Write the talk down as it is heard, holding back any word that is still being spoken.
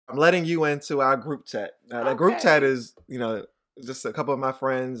I'm letting you into our group chat. Now, that group chat is, just a couple of my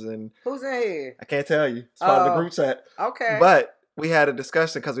friends, and who's in here? I can't tell you. It's part of the group chat. Okay. But we had a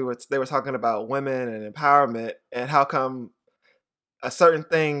discussion because they were talking about women and empowerment and how come a certain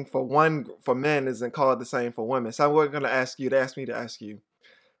thing for men isn't called the same for women. So we're going to ask you to ask you.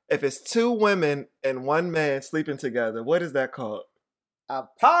 If it's two women and one man sleeping together, what is that called? A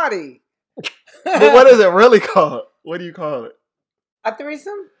party. But what is it really called? What do you call it? A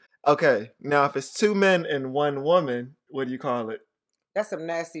threesome? Okay. Now, if it's two men and one woman, what do you call it? That's some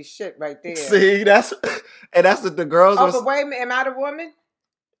nasty shit right there. See, that's what the girls were... but wait a minute, am I the woman?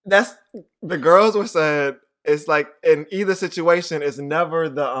 The girls were saying... It's like in either situation, it never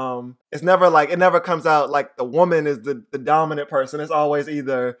comes out like the woman is the dominant person. It's always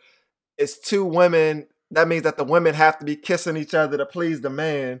either it's two women. That means that the women have to be kissing each other to please the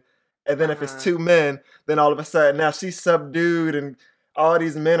man. And then if it's two men, then all of a sudden now she's subdued and all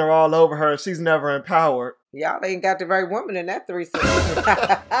these men are all over her. She's never empowered. Y'all ain't got the right woman in that threesome.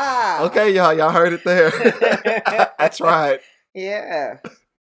 Okay, y'all heard it there. That's right. Yeah.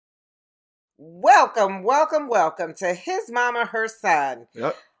 Welcome to His Mama, Her Son.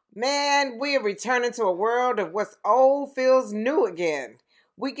 Yep. Man, we are returning to a world of what's old feels new again.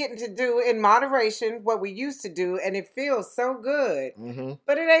 We getting to do in moderation what we used to do, and it feels so good. Mm-hmm.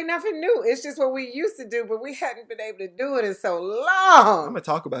 But it ain't nothing new. It's just what we used to do, but we hadn't been able to do it in so long. I'm going to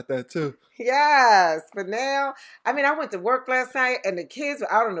talk about that too. Yes, but now, I went to work last night, and the kids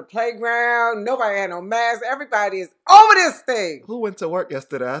were out on the playground. Nobody had no mask. Everybody is over this thing. Who went to work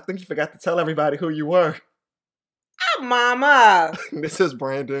yesterday? I think you forgot to tell everybody who you were. I'm Mama. This is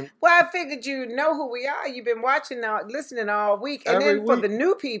Brandon. Well, I figured you know who we are. You've been listening all week. And then for the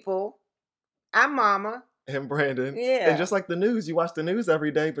new people, I'm Mama. And Brandon. Yeah. And just like the news, you watch the news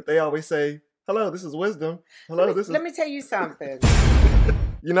every day, but they always say, hello, this is Wisdom. Hello, Let me tell you something.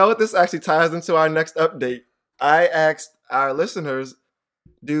 You know what? This actually ties into our next update. I asked our listeners,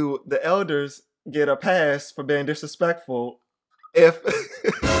 do the elders get a pass for being disrespectful? Who the fuck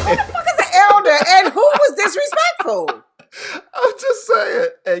is an elder and who was disrespectful? I'm just saying.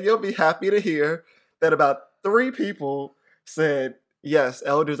 And you'll be happy to hear that about 3 people said, yes,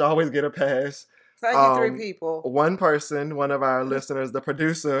 elders always get a pass. Thank you, 3 people. One person, one of our listeners, the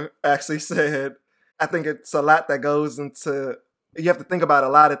producer, actually said, I think it's a lot that goes into... You have to think about a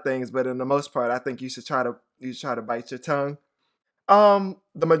lot of things, but in the most part, I think you should try to bite your tongue.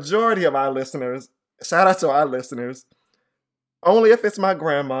 The majority of our listeners, shout out to our listeners, only if it's my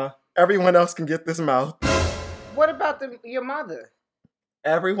grandma. Everyone else can get this mouth. What about your mother?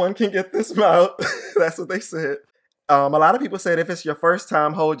 Everyone can get this mouth. That's what they said. A lot of people said if it's your first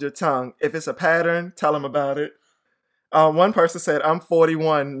time, hold your tongue. If it's a pattern, tell them about it. One person said, I'm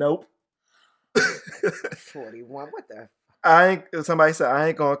 41. Nope. 41? What the... Somebody said, I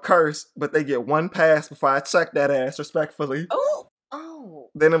ain't gonna curse, but they get one pass before I check that ass respectfully. Oh.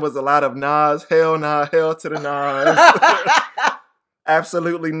 Then it was a lot of nods. Hell nah, hell to the nods.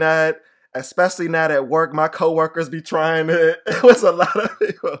 Absolutely not. Especially not at work. My coworkers be trying it. It was a lot of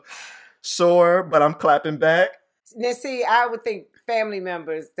people. Sure, but I'm clapping back. Now, see, I would think family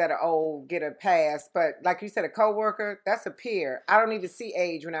members that are old get a pass, but like you said, a coworker, that's a peer. I don't even see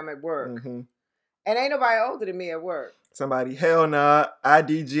age when I'm at work. Mm-hmm. And ain't nobody older than me at work. Somebody, hell nah,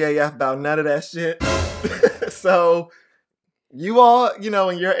 IDGAF about none of that shit. So, you all, in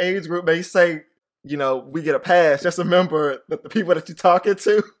your age group may say, we get a pass. Just remember that the people that you're talking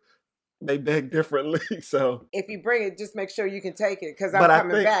to, they beg differently. So if you bring it, just make sure you can take it because I'm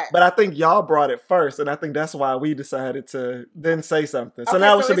coming back. But I think y'all brought it first, and I think that's why we decided to then say something. So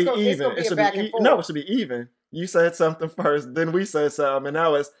now it should be even. It should be even. You said something first, then we said something, and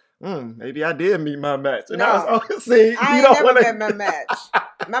now it's maybe I did meet my match. And no, see, I ain't never met my match.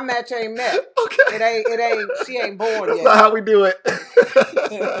 My match ain't met. Okay, it ain't. She ain't born that's yet. That's not how we do it.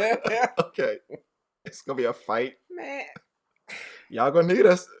 Okay, it's gonna be a fight, man. Y'all gonna need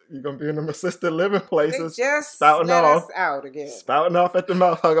us. You're gonna be in them assisted living places. They just spouting off. Us out again. Spouting off at the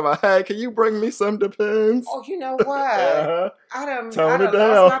mouth, talking about, hey, can you bring me some Depends? Oh, you know what? I done Tone it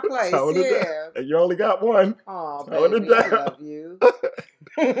down. Lost my place. Tone it down. And you only got one. Oh, Tone baby, it down. I love you.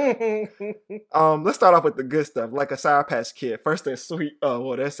 Let's start off with the good stuff, like a Sour Patch Kid. First they're sweet. Oh,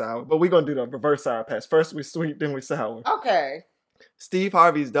 well, they're sour. But we're gonna do the reverse Sour Patch. First we sweet, then we sour. Okay. Steve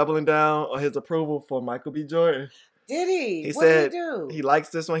Harvey's doubling down on his approval for Michael B. Jordan. Did he? He what said did he do? He likes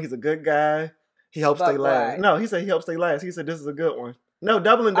this one. He's a good guy. He helps stay last. No, he said he helps stay last. He said this is a good one. No,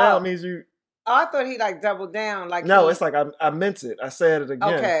 doubling down means you... Oh, I thought he doubled down. No, it's like I meant it. I said it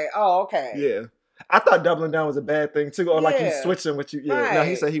again. Okay. Oh, okay. Yeah. I thought doubling down was a bad thing too. Or like he's switching with you. Yeah. Right. No,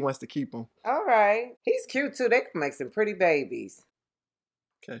 he said he wants to keep him. All right. He's cute too. They can make some pretty babies.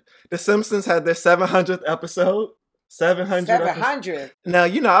 Okay. The Simpsons had their 700th episode. 700. 700. Now,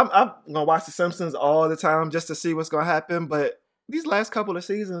 I'm going to watch The Simpsons all the time just to see what's going to happen, but these last couple of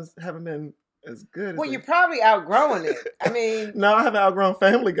seasons haven't been as good. Well, you're probably outgrowing it. I mean... No, I haven't outgrown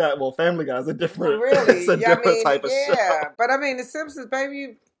Family Guy. Well, Family Guy is a different, really? it's a different type of show. Yeah, but I mean, The Simpsons,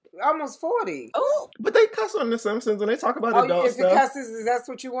 baby, almost 40. Oh, but they cuss on The Simpsons and they talk about adult if stuff. it cusses, is that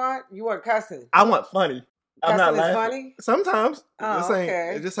what you want? You want cussing? I want funny. I'm not laughing. Funny? Sometimes.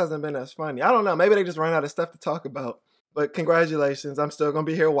 Okay. It just hasn't been as funny. I don't know. Maybe they just ran out of stuff to talk about. But congratulations. I'm still going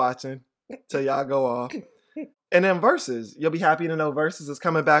to be here watching till y'all go off. And then Versus. You'll be happy to know Versus is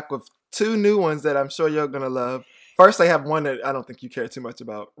coming back with 2 new ones that I'm sure you're going to love. First, they have one that I don't think you care too much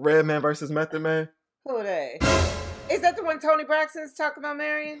about. Redman versus Method Man. Who are they? Is that the one Toni Braxton's talking about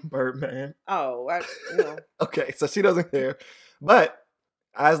marrying? Birdman. Oh, Okay, so she doesn't care. But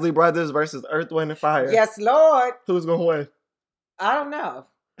Isley Brothers versus Earth, Wind, and Fire. Yes, Lord. Who's going to win? I don't know.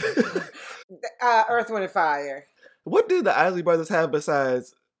 Earth, Wind, and Fire. What do the Isley Brothers have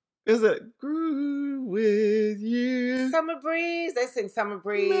besides... Is it Grew With You? Summer Breeze. They sing Summer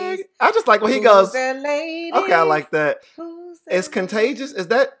Breeze. I just like when he goes... Okay, I like that. Is Contagious, is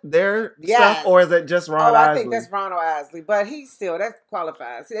that their stuff or is it just Ron Isley? I think that's Ron Isley, but that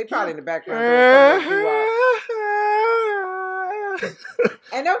qualifies. See, they probably in the background doing something.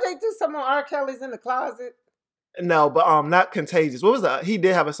 And don't they do some on R. Kelly's in the closet? No, but not Contagious. What was that? He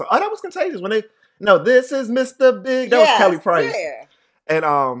did have a song. Oh, that was Contagious. This is Mr. Big. That was Kelly Price. Yeah.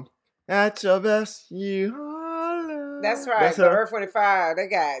 And at your best, you are love. That's right. That's Earth, Wind, and Fire,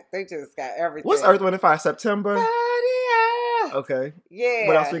 they just got everything. What's Earth, Wind, and Fire? September? Okay. Yeah.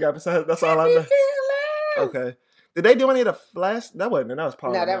 What else we got besides? That's all I know. Okay. Did they do any of the Flash? That wasn't it. That was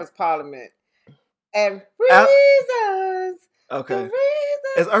Parliament. No, that was Parliament. And Reasons. Okay. Reasons.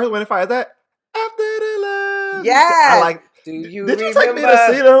 Is Earth, Wind, and Fire? Is that After the Love? Yeah. I like. Did you take me to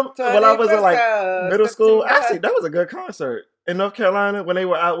see them when I was in middle school? September. Actually, that was a good concert in North Carolina when we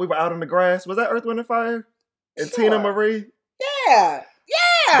were out on the grass. Was that Earth, Wind, and Fire? And sure. Tina Marie? Yeah.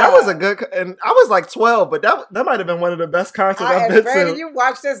 That was a good, and I was like 12, but that might have been one of the best concerts I've been to. You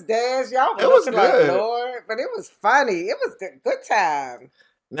watched us dance, y'all it was good. Like, Lord, but it was funny. It was a good time.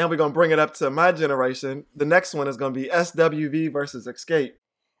 Now we're going to bring it up to my generation. The next one is going to be SWV versus Escape.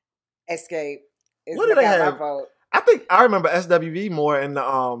 Escape. What do they have? I think I remember SWV more in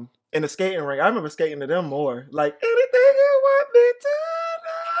the skating ring. I remember skating to them more. Like, anything you want me to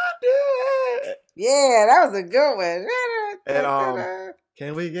do it. Yeah, that was a good one. And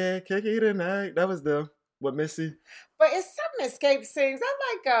Can We Get Kicky Tonight? That was them with Missy. But it's something Escape sings. I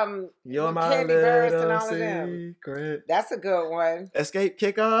like You're My Candy Burst and all Secret. of them. That's a good one. Escape,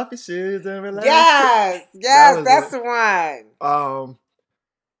 kick off your shoes and relax. Yes, that's the one.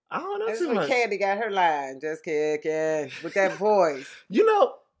 I don't know too too much. Candy got her line, just kick it with that voice.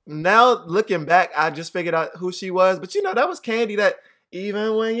 Now looking back, I just figured out who she was. But that was Candy. That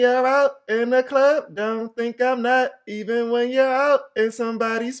even when you're out in the club, don't think I'm not. Even when you're out in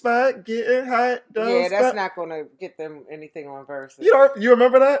somebody's spot, getting hot. Don't that's not gonna get them anything on Versus. You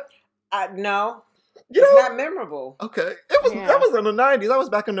remember that? No, it's not memorable. Okay, it was. That was in the 90s. That was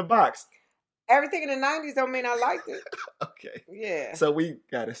back in the box. Everything in the 90s don't mean I liked it. Okay. Yeah. So we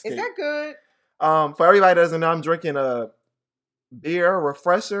got to skip. Is that good? For everybody that doesn't know, I'm drinking a beer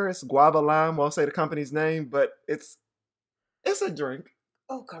refresher. It's guava lime. Won't say the company's name, but it's a drink.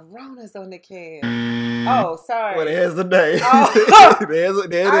 Oh, Corona's on the can. Oh, sorry. Well, there's the name. Oh.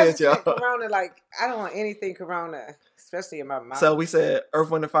 there it is, y'all. Corona, I don't want anything Corona, especially in my mouth. So we said Earth,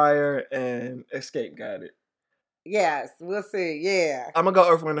 Wind, and Fire and Escape got it. Yes, we'll see. Yeah. I'm going to go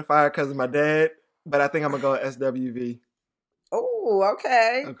Earth, Wind, and Fire because of my dad, but I think I'm going to go SWV. Oh,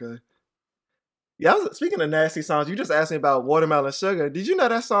 okay. Okay. Yeah, speaking of nasty songs, you just asked me about Watermelon Sugar. Did you know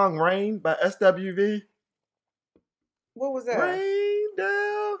that song Rain by SWV? What was that? Rain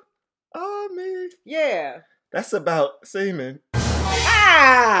down on me. Yeah. That's about semen.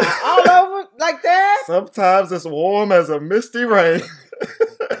 All over like that? Sometimes it's warm as a misty rain. I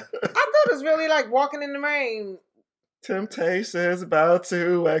thought it was really like walking in the rain. Temptation's about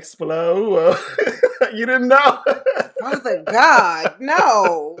to explode. You didn't know? Father God,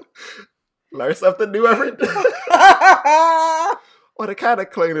 no. Learn something new every day. Well, to kind of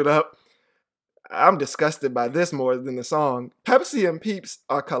clean it up, I'm disgusted by this more than the song. Pepsi and Peeps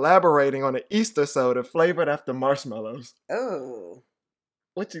are collaborating on an Easter soda flavored after marshmallows. Oh.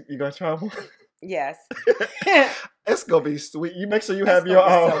 What you gonna try one? Yes. It's gonna be sweet. You make sure you That's have your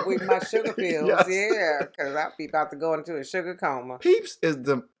gonna be own. so with my sugar pills, Yes. yeah, because I'll be about to go into a sugar coma. Peeps is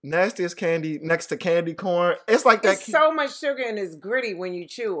the nastiest candy next to candy corn. It's like that. It's so much sugar and it's gritty when you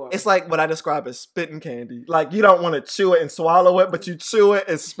chew them. It's like what I describe as spitting candy. Like you don't want to chew it and swallow it, but you chew it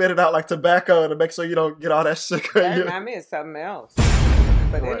and spit it out like tobacco to make sure you don't get all that sugar. That remind me of something else.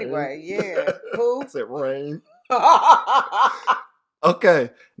 But Rain. anyway, yeah. Who? Is it rain? Okay,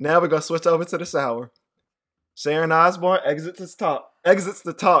 now we're gonna switch over to the sour. Sharon Osbourne exits the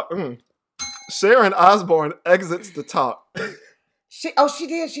talk. Sharon Osbourne exits the talk. She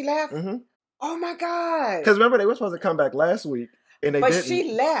did. She left. Mm-hmm. Oh my god! Because remember they were supposed to come back last week and they didn't.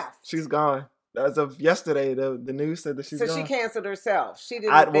 She left. She's gone. As of yesterday, the news said that she's gone. So she canceled herself. She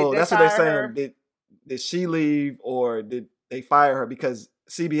didn't. Well, that's what they're saying. Her? Did she leave or did they fire her? Because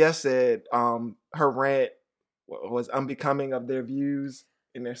CBS said her rant was unbecoming of their views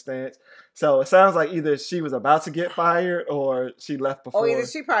and their stance. So it sounds like either she was about to get fired or she left before. Oh, either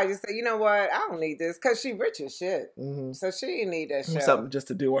she probably just said, you know what, I don't need this because she rich as shit. Mm-hmm. So she didn't need that shit. Something just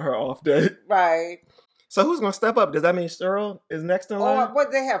to do with her off day. Right. So who's going to step up? Does that mean Cheryl is next in line? Or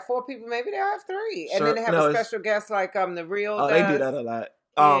what, they have 4 people? Maybe they'll have 3. And then they have a special guest like The Real does. They do that a lot.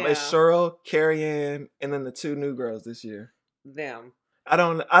 It's Cheryl, Carrie Ann, and then the 2 new girls this year. Them. I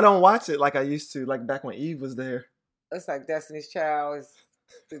don't watch it like I used to, like back when Eve was there. It's like Destiny's Child is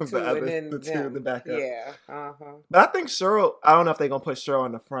the 2 and then the 2 them. in the backup. Yeah. Uh-huh. But I think Cheryl, I don't know if they're going to put Cheryl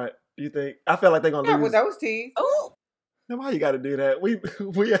in the front. Do you think? I feel like they're going to lose. With those teeth. Oh. Why you got to do that? We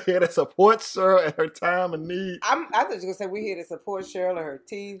are here to support Cheryl at her time of need. I thought you were going to say we're here to support Cheryl and her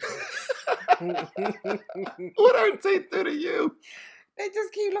teeth. What her teeth do to you? They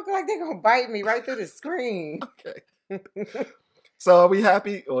just keep looking like they're going to bite me right through the screen. Okay. So are we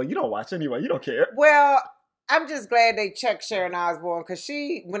happy? Well, you don't watch anyway. You don't care. Well, I'm just glad they checked Sharon Osbourne because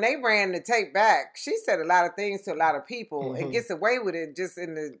when they ran the tape back, she said a lot of things to a lot of people and gets away with it just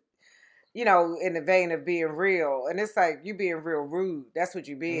in the, in the vein of being real. And it's like, you being real rude. That's what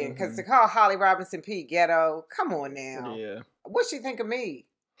you being. Because to call Holly Robinson Peete ghetto, come on now. Yeah. What she think of me?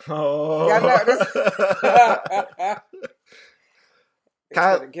 Oh.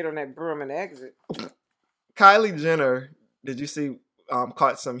 Get on that broom and exit. Kylie Jenner, did you see,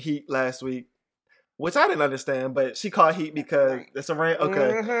 caught some heat last week? Which I didn't understand, but she caught heat because it's a rain.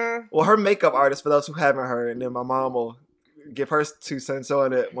 Okay. Mm-hmm. Well, her makeup artist, for those who haven't heard, and then my mom will give her 2 cents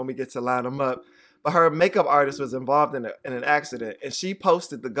on it when we get to line them up. But her makeup artist was involved in an accident, and she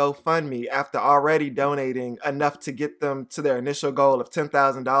posted the GoFundMe after already donating enough to get them to their initial goal of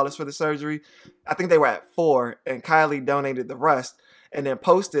 $10,000 for the surgery. I think they were at 4, and Kylie donated the rest, and then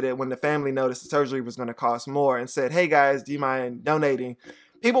posted it when the family noticed the surgery was going to cost more, and said, "Hey guys, do you mind donating?"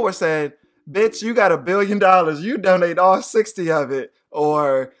 People were saying, "Bitch, you got $1 billion. You donate all 60 of it,"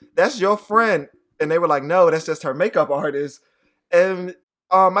 or "That's your friend." And they were like, "No, that's just her makeup artist." And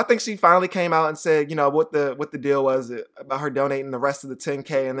I think she finally came out and said, what the deal was about her donating the rest of the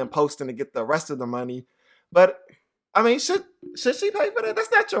 $10K and then posting to get the rest of the money. But I mean, should she pay for that?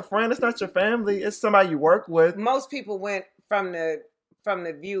 That's not your friend. It's not your family. It's somebody you work with. Most people went from the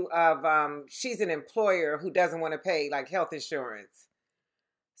view of she's an employer who doesn't want to pay like health insurance.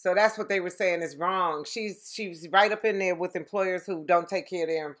 So that's what they were saying is wrong. She's right up in there with employers who don't take care of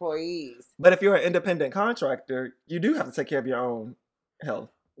their employees. But if you're an independent contractor, you do have to take care of your own health.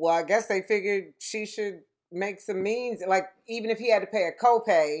 Well, I guess they figured she should make some means. Like, even if he had to pay a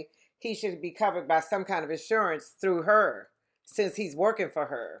copay, he should be covered by some kind of insurance through her since he's working for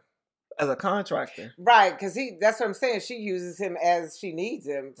her. As a contractor. Right, because that's what I'm saying. She uses him as she needs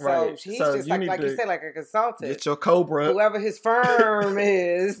him. So right. he's just like you said, like a consultant. Get your Cobra. Whoever his firm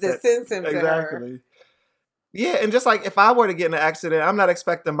is that sends him to her. Yeah, and just like if I were to get in an accident, I'm not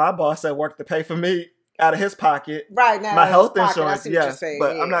expecting my boss at work to pay for me out of his pocket. Right, now my health insurance, yes. Saying,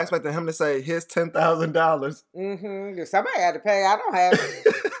 but I'm not expecting him to say, "Here's $10,000. Mm-hmm. If somebody had to pay, I don't have it.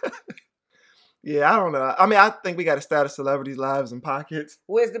 Yeah, I don't know. I mean, I think we got to start celebrities' lives in pockets.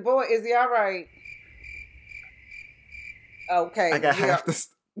 Where's the boy? Is he all right? Okay. I got half the...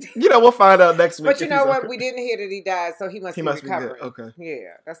 we'll find out next week. But you know what? We didn't hear that he died, so he must be recovering. Be good. Okay.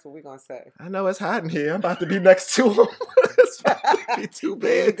 Yeah, that's what we're going to say. I know it's hot in here. I'm about to be next to him. It's about to be 2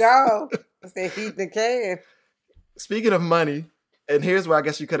 beds. There you go. That's that heat in the can. Speaking of money, and here's where I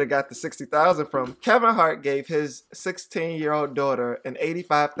guess you could have got the $60,000 from. Kevin Hart gave his 16-year-old daughter an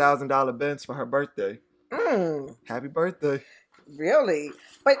 $85,000 Benz for her birthday. Happy birthday. Really?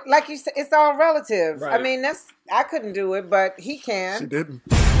 But like you said, it's all relative. Right. I mean, I couldn't do it, but he can. She didn't.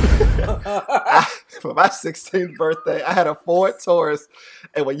 For my 16th birthday, I had a Ford Taurus,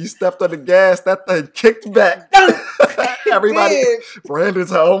 and when you stepped on the gas, that thing kicked back. Everybody,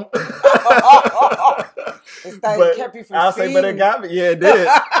 Brandon's home. It kept you from I'll say, but it got me. Yeah, it did.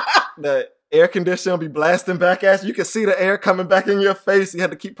 The air conditioner be blasting back at you. You could see the air coming back in your face. You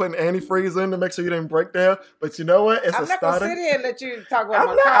had to keep putting antifreeze in to make sure you didn't break down. But you know what? I'm not going to sit here and let you talk about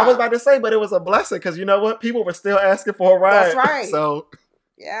my car. I was about to say, but it was a blessing because you know what? People were still asking for a ride. That's right. So,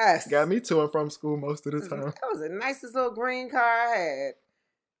 yes. Got me to and from school most of the time. That was the nicest little green car I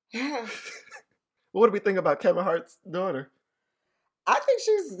had. What do we think about Kevin Hart's daughter? I think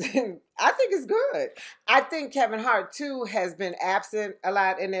it's good. I think Kevin Hart too has been absent a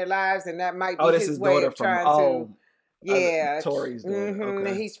lot in their lives, and that might be his way of trying to. Yeah, Tori's daughter. Okay.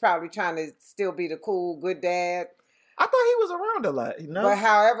 And he's probably trying to still be the cool, good dad. I thought he was around a lot, But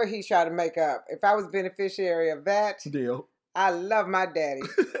however he's trying to make up, if I was beneficiary of that deal, I love my daddy.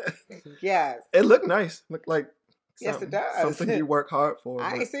 Yes, it looked nice. Looked like yes, it does. Something you work hard for.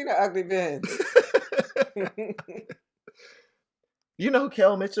 I ain't seen an ugly Benz. You know who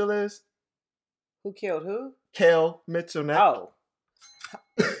Kel Mitchell is? Who killed who? Kel Mitchell. Oh.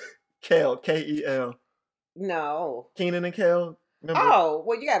 Kel, K-E-L. No. Keenan and Kel? Remember? Oh,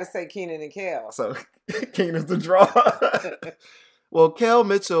 well, you got to say Keenan and Kel. So, Keenan's the draw. Well, Kel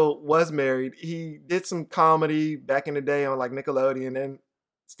Mitchell was married. He did some comedy back in the day on like Nickelodeon and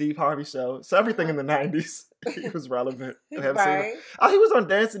Steve Harvey show. So everything in the 90s, he was relevant. Right. Oh, he was on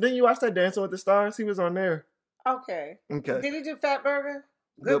Dancing. Didn't you watch that Dancing with the Stars? He was on there. Okay. Did he do Fat Burger?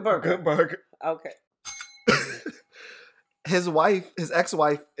 Good Burger. Good Burger. Okay. His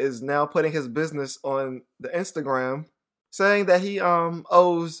ex-wife, is now putting his business on the Instagram, saying that he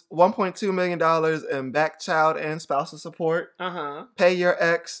owes $1.2 million in back child and spousal support. Pay your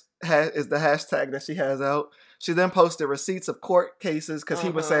ex is the hashtag that she has out. She then posted receipts of court cases because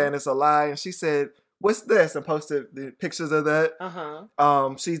he was saying it's a lie, and she said, "What's this?" and posted the pictures of that.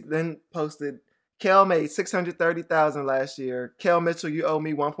 She then posted, Kel made $630,000 last year. Kel Mitchell, you owe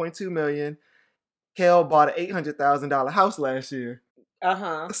me $1.2 million. Kel bought an $800,000 house last year.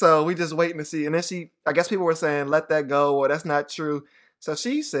 So we just waiting to see. And then I guess people were saying, let that go, or that's not true. So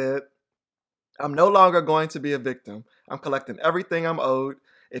she said, I'm no longer going to be a victim. I'm collecting everything I'm owed.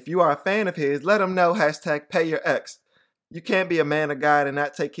 If you are a fan of his, let him know, hashtag pay your ex. You can't be a man of God and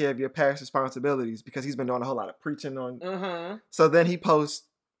not take care of your past responsibilities, because he's been doing a whole lot of preaching on. So then he posts,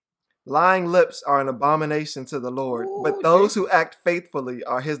 lying lips are an abomination to the Lord, but those who act faithfully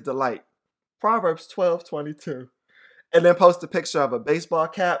are his delight. Proverbs 12:22. And then post a picture of a baseball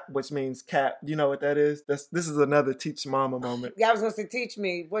cap, which means cap. You know what that is? This is another teach mama moment. Yeah, I was going to say, teach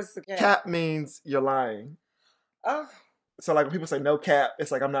me. What's the cap? Cap means you're lying. Oh. So like when people say no cap,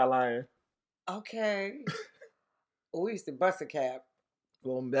 it's like I'm not lying. Okay. We used to bust a cap.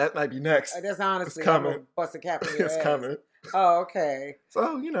 Well, that might be next. That's honestly, it's coming. I'm gonna bust a cap in your It's ass. coming. Oh, okay.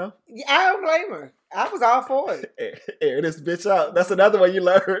 So, you know. I don't blame her. I was all for it. Air this bitch out. That's another way you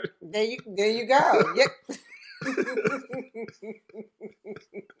learn. There you go. Yep.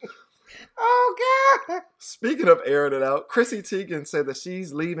 Oh, God. Speaking of airing it out, Chrissy Teigen said that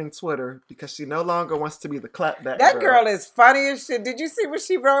she's leaving Twitter because she no longer wants to be the clapback That girl is funny as shit. Did you see what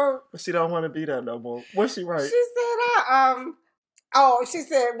she wrote? But she don't want to be that no more. What'd she write? She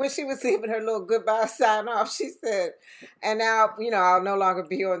said, when she was leaving her little goodbye sign off, she said, and now, I'll no longer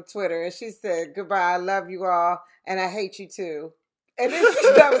be on Twitter. And she said, goodbye, I love you all, and I hate you too. And then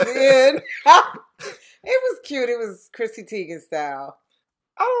that was the end. It was cute. It was Chrissy Teigen style.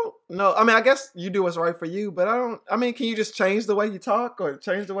 I don't know. I mean, I guess you do what's right for you, but can you just change the way you talk or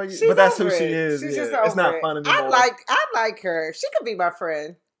change the way you... But that's who she is. She's yeah. just over it's not it. fun anymore. I like her. She could be my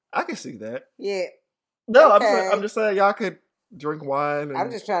friend. I can see that. Yeah. No, okay. I'm just saying y'all could drink wine. And... I'm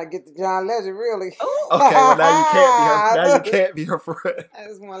just trying to get to John Legend, really. Okay, well now you can't be her. Now you can't be her friend. I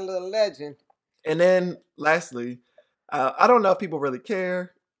just want a little legend. And then, lastly, I don't know if people really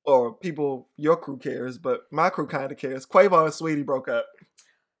care or your crew cares, but my crew kind of cares. Quavo and Sweetie broke up.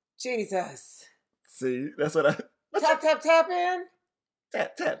 Jesus. See, that's what I... Tap in?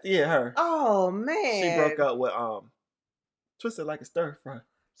 Tap. Yeah, her. Oh, man. She broke up with Twisted Like a Stir Fry.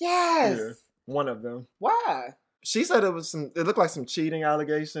 Yes. Yeah, one of them. Why? She said it looked like some cheating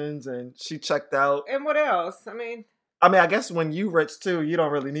allegations, and she checked out. And what else? I mean, I guess when you rich too, you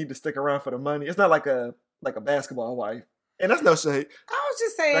don't really need to stick around for the money. It's not like a basketball wife. And that's no shade. I was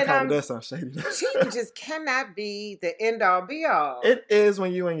just saying, that kind of does sound shady. Cheating just cannot be the end all be all. It is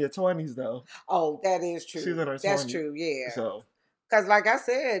when you in your 20s, though. Oh, that is true. She's in her 20s. That's true. Yeah. So, because like I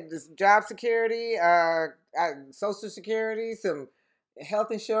said, this job security, Social Security, some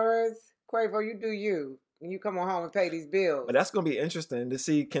health insurance. Quavo, you do you. You come on home and pay these bills. But that's gonna be interesting to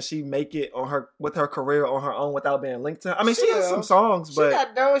see. Can she make it with her career on her own without being linked to? I mean, she has some songs, but she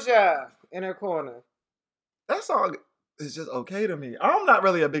got Doja in her corner. That song, is just okay to me. I'm not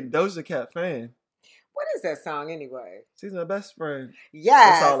really a big Doja Cat fan. What is that song anyway? She's my best friend.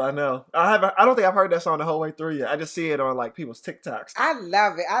 Yes. That's all I know. I don't think I've heard that song the whole way through yet. I just see it on like people's TikToks. I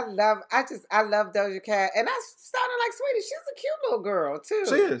love it. I love Doja Cat. And I sounded like Sweetie. She's a cute little girl too.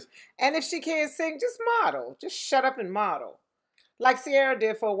 She is. And if she can't sing, just model. Just shut up and model. Like Sierra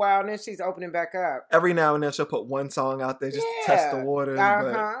did for a while, and then she's opening back up. Every now and then she'll put one song out there just to test the waters.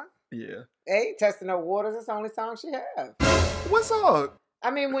 Uh-huh. Yeah. Hey, testing the waters, it's the only song she has. What song? I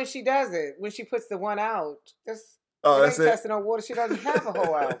mean, when she does it, when she puts the one out, just that's it. Testing her water. She doesn't have a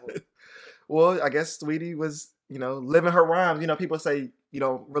whole album. Well, I guess Sweetie was, living her rhymes. People say you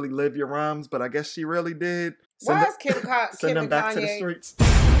don't really live your rhymes, but I guess she really did. Why is Kim send them back Kanye to the streets?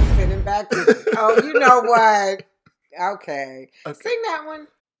 Send them back to oh, you know what? Okay. Sing that one.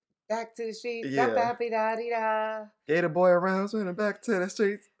 Back to the streets. Yeah. Da-da-dee-da-dee-da. Gator boy around, send them back to the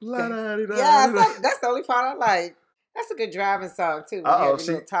streets. Yeah, that's the only part I like. That's a good driving song too.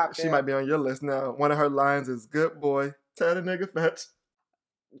 She might be on your list now. One of her lines is "Good boy, tell the nigga fetch."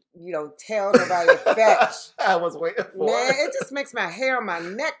 You don't tell nobody to fetch. I was waiting for Man, it. it just makes my hair on my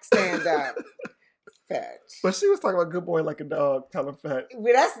neck stand up. Fetch. But she was talking about good boy like a dog. Tell him fetch.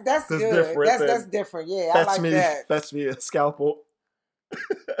 Well, that's good. Different That's different. Yeah, fetch I like me, that. Fetch me a scalpel.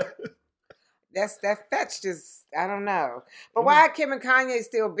 That fetch just, I don't know. But why Kim and Kanye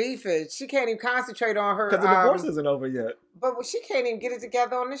still beefing? She can't even concentrate on her. Because the divorce isn't over yet. But she can't even get it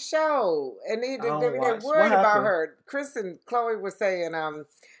together on the show. And they're worried What about happened? her. Chris and Chloe were saying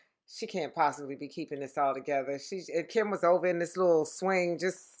she can't possibly be keeping this all together. And Kim was over in this little swing.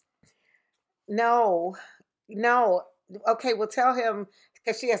 Just, no. Okay, well, tell him,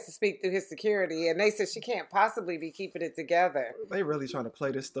 because she has to speak through his security, and they said she can't possibly be keeping it together. They really trying to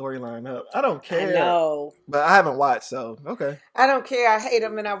play this storyline up. I don't care. I know. But I haven't watched, so okay. I don't care. I hate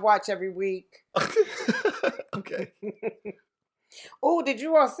them, and I watch every week. Okay. Oh, did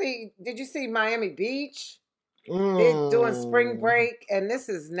you see Miami Beach? They're doing spring break, and this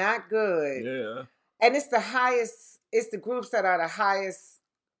is not good. Yeah. And it's the groups that are the highest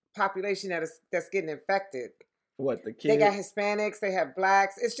population that's getting infected. What, the kids? They got Hispanics, they have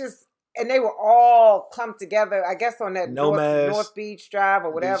blacks. It's just, and they were all clumped together, I guess, on that North Beach Drive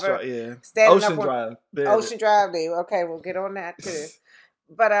or whatever. Yeah. Standing Drive. Ocean Drive. Okay, we'll get on that too.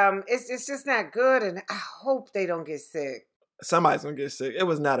 But it's just not good, and I hope they don't get sick. Somebody's gonna get sick. It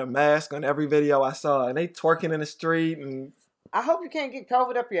was not a mask on every video I saw, and they twerking in the street, and I hope you can't get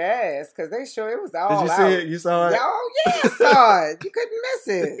COVID up your ass, because they sure it was all out. Did you see it? You saw it? Oh yeah, I saw it. You couldn't miss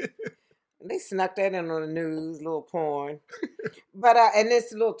it. They snuck that in on the news, little porn. But and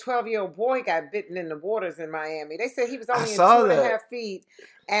this little 12-year-old boy got bitten in the waters in Miami. They said he was only in 2.5 feet.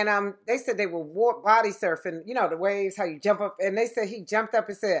 And they said they were body surfing, the waves, how you jump up. And they said he jumped up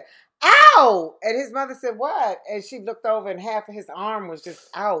and said, "Ow!" And his mother said, "What?" And she looked over and half of his arm was just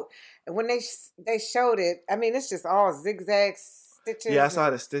out. And when they showed it, I mean, it's just all zigzag stitches. Yeah, I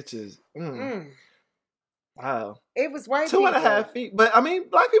saw the stitches. Wow. It was white people. 2.5 feet. But I mean,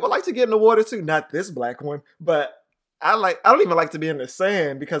 black people like to get in the water too. Not this black one, but I don't even like to be in the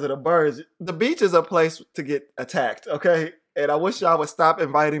sand because of the birds. The beach is a place to get attacked, okay? And I wish y'all would stop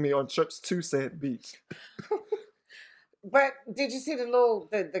inviting me on trips to Sand Beach. But did you see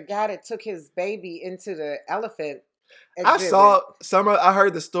the guy that took his baby into the elephant exhibit? I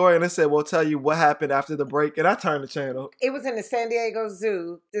heard the story and it said, "We'll tell you what happened after the break," and I turned the channel. It was in the San Diego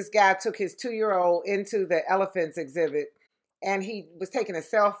Zoo. This guy took his 2-year-old into the elephants exhibit, and he was taking a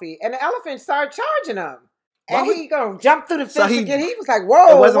selfie, and the elephant started charging him. And he gonna jump through the fence again. He was like,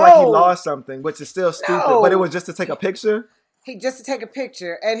 "Whoa!" It wasn't like he lost something, which is still stupid. But it was just to take a picture. Just to take a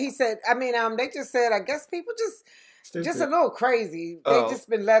picture, and he said, they just said, I guess people just a little crazy. They just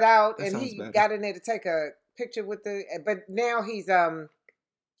been let out, and he got in there to take a picture with but now he's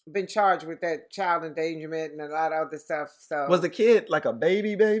been charged with that child endangerment and a lot of other stuff. So was the kid like a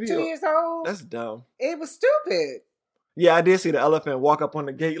baby? 2 years old? That's dumb. It was stupid. Yeah, I did see the elephant walk up on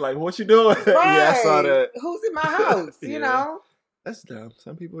the gate like, "What you doing?" Right. Yeah, I saw that. Who's in my house? You know? That's dumb.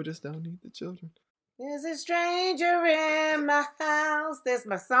 Some people just don't need the children. There's a stranger in my house. That's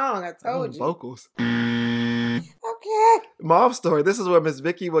my song. I told you. Vocals. Okay. Mom story. This is where Miss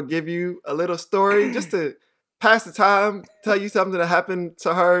Vicky will give you a little story just to pass the time, tell you something that happened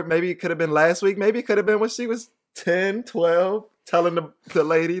to her. Maybe it could have been last week. Maybe it could have been when she was 10, 12, telling the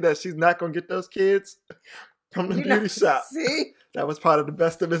lady that she's not going to get those kids from the beauty shop. See? That was part of the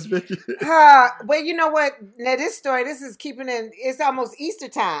best of Miss Vicky. Well, you know what? Now, this story, it's almost Easter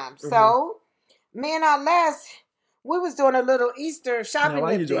time. So, me and we was doing a little Easter shopping. Now,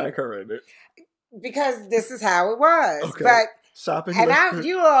 why you drag her in it? Because this is how it was. Okay. But Shopping And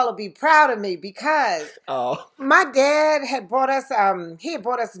you all will be proud of me because my dad had bought us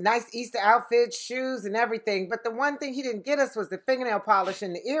nice Easter outfits, shoes, and everything. But the one thing he didn't get us was the fingernail polish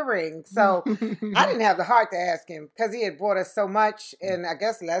and the earrings. So I didn't have the heart to ask him because he had bought us so much, and I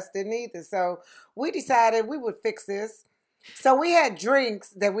guess Les didn't either. So we decided we would fix this. So we had drinks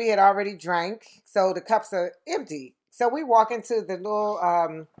that we had already drank, so the cups are empty. So we walk into the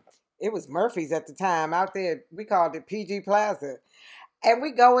little, it was Murphy's at the time out there. We called it PG Plaza. And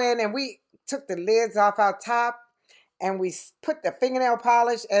we go in and we took the lids off our top and we put the fingernail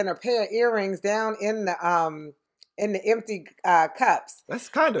polish and a pair of earrings down in the empty cups. That's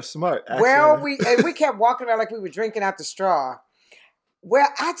kind of smart, actually. Well, we kept walking around like we were drinking out the straw. Well,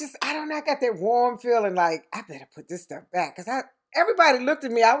 I don't know, I got that warm feeling like, I better put this stuff back. Because everybody looked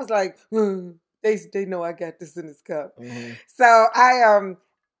at me. I was like, they know I got this in this cup. Mm-hmm. So I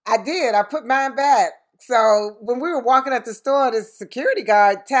did. I put mine back. So when we were walking at the store, this security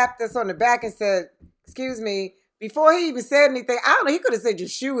guard tapped us on the back and said, excuse me, before he even said anything, I don't know, he could have said your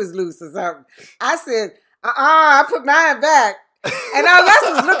shoe is loose or something. I said, I put mine back. And our Les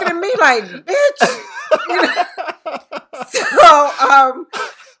was looking at me like, bitch. You know? So,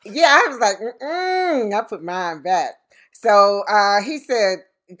 yeah, I was like, I put mine back. So he said,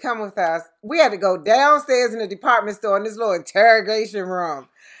 come with us. We had to go downstairs in the department store in this little interrogation room.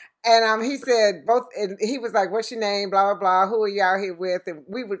 And he said, and he was like, what's your name? Blah, blah, blah. Who are you out here with? And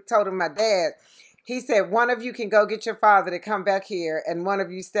we told him my dad. He said, one of you can go get your father to come back here and one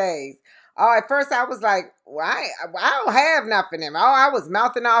of you stays. Oh, at first I was like, well, I don't have nothing in me. Oh, I was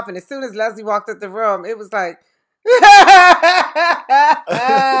mouthing off. And as soon as Leslie walked out the room, it was like,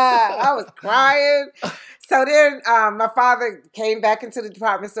 I was crying. So then my father came back into the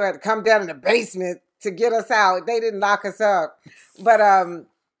department store, had to come down in the basement to get us out. They didn't lock us up. But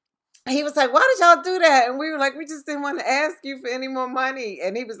he was like, why did y'all do that? And we were like, we just didn't want to ask you for any more money.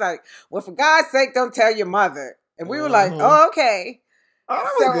 And he was like, well, for God's sake, don't tell your mother. And we were like, oh, okay. Oh,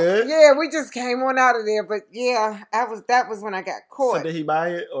 that was good. Yeah, we just came on out of there. But yeah, that was when I got caught. So did he buy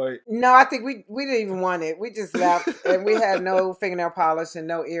it? Or no, I think we didn't even want it. We just left and we had no fingernail polish and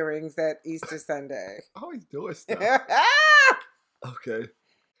no earrings that Easter Sunday. Oh, he's doing stuff. Okay.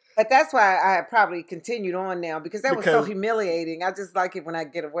 But that's why I probably continued on now because was so humiliating. I just like it when I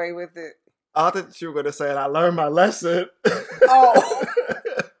get away with it. I thought you were going to say, and I learned my lesson. Oh.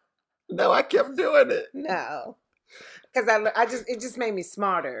 No, I kept doing it. No. Because it just made me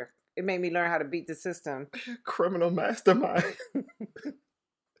smarter. It made me learn how to beat the system. Criminal mastermind.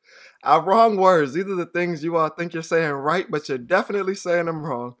 Our wrong words. These are the things you all think you're saying right, but you're definitely saying them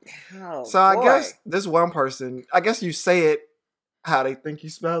wrong. Oh, so I guess this one person, I guess you say it how they think you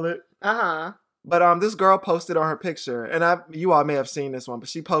spell it. Uh-huh. But this girl posted on her picture, and you all may have seen this one, but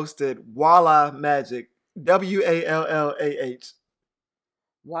she posted Voila Magic. WALLAH.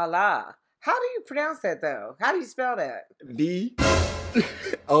 Voila. How do you pronounce that, though? How do you spell that?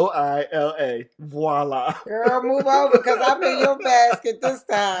 VOILA. Voila. Girl, move over, because I'm in your basket this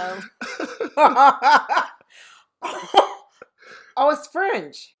time. Oh, it's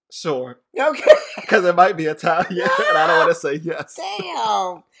French. Sure. Okay. Because it might be Italian, and I don't want to say yes.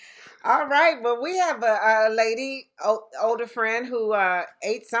 Damn. All right, well, we have a lady, older friend, who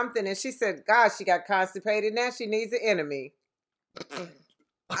ate something, and she said, God, she got constipated. Now she needs an enemy.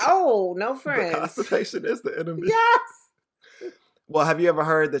 Oh, no friends. The constipation is the enemy. Yes. Well, have you ever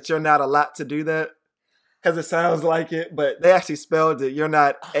heard that you're not allowed to do that? Because it sounds like it, but they actually spelled it. You're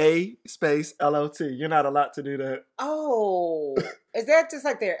not A_LOT. You're not allowed to do that. Oh. Is that just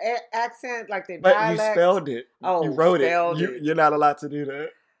like their accent, like their dialect? But you spelled it. Oh, you wrote it. You're not allowed to do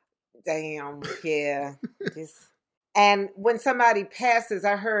that. Damn. Yeah. And when somebody passes,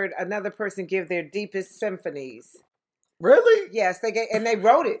 I heard another person give their deepest symphonies. Really? Yes, they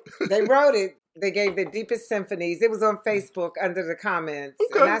wrote it. They wrote it. They gave their deepest symphonies. It was on Facebook under the comments.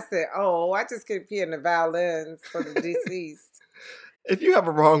 Okay. And I said, I just keep hearing the violins for the deceased. If you have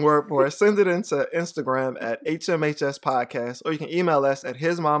a wrong word for us, send it into Instagram at HMHS Podcast, or you can email us at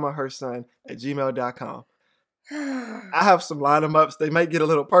hismamaherson@gmail.com. I have some line them ups. They might get a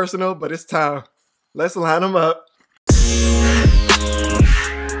little personal, but it's time. Let's line them up.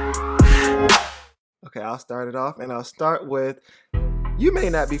 Okay, I'll start it off, and I'll start with, you may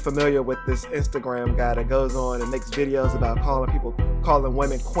not be familiar with this Instagram guy that goes on and makes videos about calling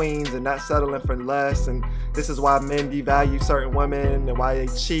women queens and not settling for less, and this is why men devalue certain women and why they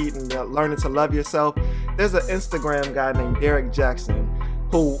cheat and learning to love yourself. There's an Instagram guy named Derek Jackson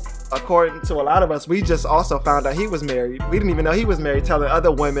who according to a lot of us, we just also found out he was married. We didn't even know he was married, telling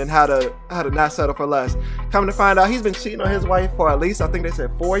other women how to not settle for less. Coming to find out, he's been cheating on his wife for at least, I think they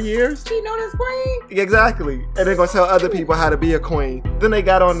said 4 years. Cheating on his queen? Exactly. And they're going to tell other people how to be a queen. Then they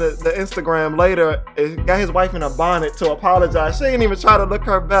got on the Instagram later, and got his wife in a bonnet to apologize. She ain't even try to look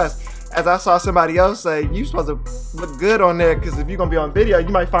her best. As I saw somebody else say, you supposed to look good on there, because if you're going to be on video, you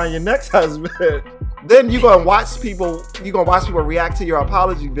might find your next husband. Then you're going to watch people react to your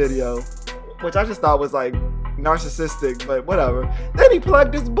apology video, which I just thought was like narcissistic, but whatever. Then he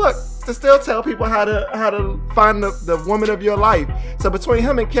plugged his book to still tell people how to find the woman of your life. So between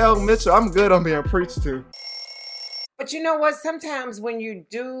him and Kel Mitchell, I'm good on being preached to. But you know what? Sometimes when you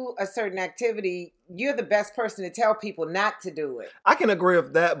do a certain activity, you're the best person to tell people not to do it. I can agree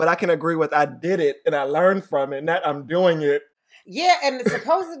with that, but I can agree with I did it and I learned from it, not I'm doing it. Yeah, and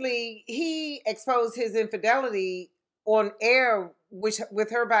supposedly he exposed his infidelity on air, which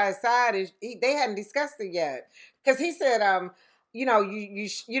with her by his side, they hadn't discussed it yet. Because he said, you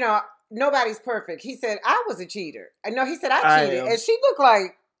know, nobody's perfect. He said, I was a cheater. No, he said, I cheated. And she looked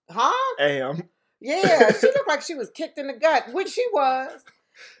like, huh? Am. Yeah, she looked like she was kicked in the gut, which she was.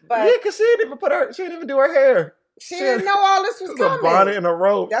 But yeah, because she didn't even do her hair. She didn't know all this was coming. A bonnet and a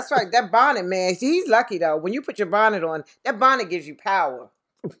robe. That's right. That bonnet, man. He's lucky, though. When you put your bonnet on, that bonnet gives you power.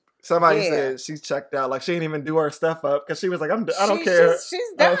 Somebody said she's checked out. Like, she didn't even do her stuff up because she was like, I don't care. She's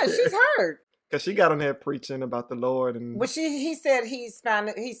done. She's hurt. Because she got on there preaching about the Lord. But he said he's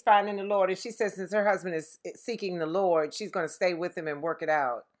finding the Lord. And she said since her husband is seeking the Lord, she's going to stay with him and work it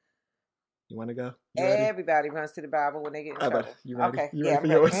out. You want to go? Everybody runs to the Bible when they get in trouble. You ready? Okay. You ready for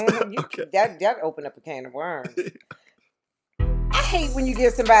yours? Okay. That opened up a can of worms. I hate when you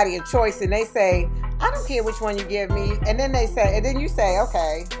give somebody a choice and they say, I don't care which one you give me. And then you say,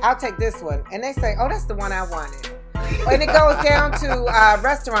 okay, I'll take this one. And they say, oh, that's the one I wanted. And it goes down to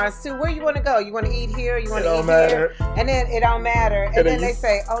restaurants too. Where you want to go? You want to eat here? You want to eat here? And then it don't matter. And then they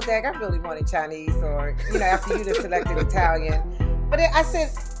say, oh, Dag, I really wanted Chinese, or, after you just selected Italian. But I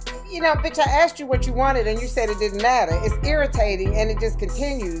said, bitch, I asked you what you wanted and you said it didn't matter. It's irritating, and it just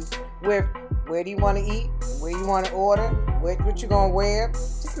continues with where do you want to eat, where you want to order, what you going to wear.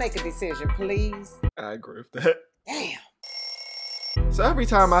 Just make a decision, please. I agree with that. Damn. So every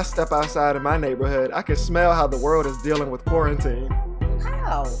time I step outside in my neighborhood, I can smell how the world is dealing with quarantine.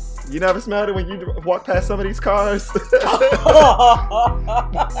 How? You never smelled it when you walk past some of these cars?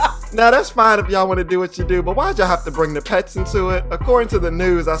 Now, that's fine if y'all want to do what you do, but why'd y'all have to bring the pets into it? According to the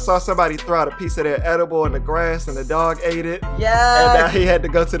news, I saw somebody throw out a piece of their edible in the grass and the dog ate it. Yeah. And now he had to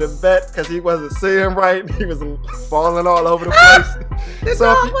go to the vet because he wasn't seeing right. He was falling all over the place. The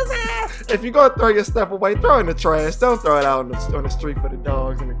dog was half. If you're going to throw your stuff away, throw it in the trash. Don't throw it out on the street for the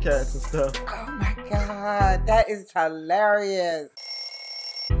dogs and the cats and stuff. Oh my God, that is hilarious.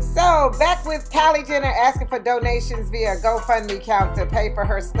 So, back with Kylie Jenner asking for donations via GoFundMe account to pay for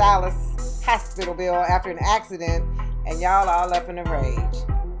her stylist's hospital bill after an accident, and y'all all up in a rage.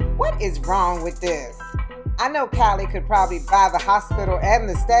 What is wrong with this? I know Kylie could probably buy the hospital and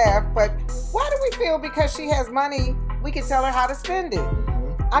the staff, but why do we feel because she has money, we can tell her how to spend it?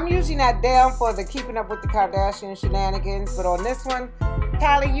 I'm usually not down for the keeping up with the Kardashian shenanigans, but on this one,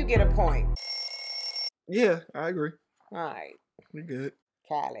 Kylie, you get a point. Yeah, I agree. All right. We're good.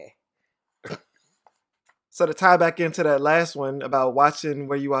 Kylie. So to tie back into that last one about watching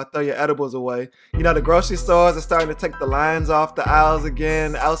where you throw your edibles away, the grocery stores are starting to take the lines off the aisles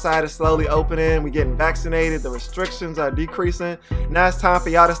again. Outside is slowly opening. We're getting vaccinated. The restrictions are decreasing. Now it's time for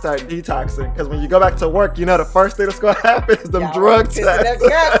y'all to start detoxing. Because when you go back to work, the first thing that's going to happen is them drug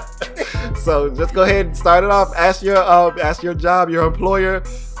tests. So just go ahead and start it off. Ask your job, your employer,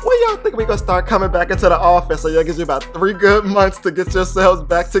 when y'all think we're going to start coming back into the office? So y'all gives you about 3 good months to get yourselves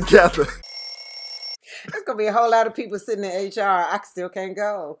back together. There's going to be a whole lot of people sitting in HR. I still can't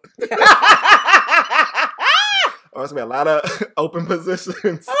go. Or it's going to be a lot of open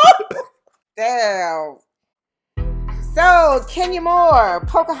positions. Damn. So, Kenya Moore,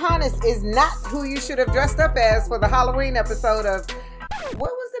 Pocahontas is not who you should have dressed up as for the Halloween episode of,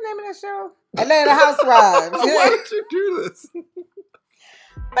 what was the name of that show? Atlanta Housewives. Why did you do this?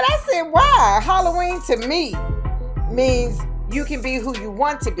 But I said, why? Halloween to me means you can be who you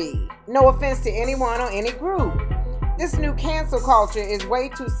want to be. No offense to anyone or any group. This new cancel culture is way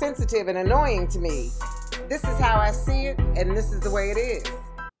too sensitive and annoying to me. This is how I see it, and this is the way it is.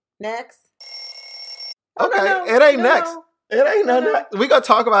 Next. Okay, it ain't next. It ain't next. We're going to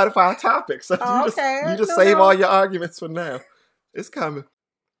talk about it for our topic. So you just save all your arguments for now. It's coming.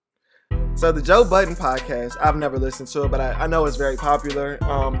 So the Joe Budden podcast, I've never listened to it, but I know it's very popular.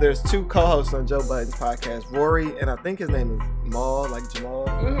 There's two co-hosts on Joe Budden's podcast, Rory, and I think his name is Mal, like Jamal,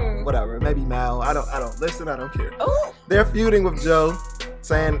 whatever, maybe Mal. I don't listen. I don't care. Ooh. They're feuding with Joe,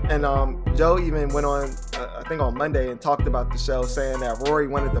 saying, and Joe even went on, I think on Monday, and talked about the show, saying that Rory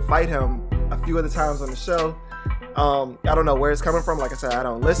wanted to fight him a few other times on the show. I don't know where it's coming from. Like I said, I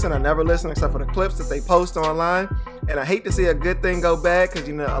don't listen. I never listen except for the clips that they post online. And I hate to see a good thing go bad because,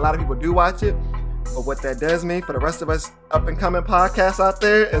 a lot of people do watch it. But what that does mean for the rest of us up and coming podcasts out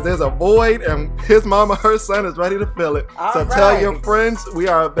there is there's a void and his mama, her son is ready to fill it. So tell your friends we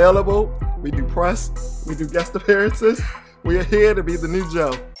are available. We do press. We do guest appearances. We are here to be the new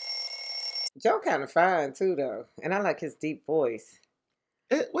Joe. Joe kind of fine too, though. And I like his deep voice.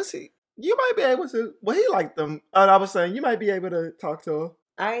 What's he? You might be able to. Well, he liked them. And I was saying, you might be able to talk to him.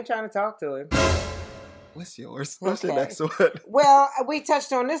 I ain't trying to talk to him. What's yours? What's your Okay. next one? Well, we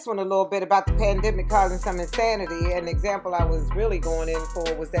touched on this one a little bit about the pandemic causing some insanity. An example I was really going in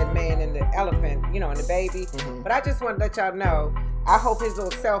for was that man and the elephant, and the baby. Mm-hmm. But I just want to let y'all know, I hope his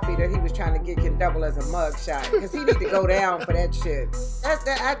little selfie that he was trying to get can double as a mug shot. Because he need to go down for that shit.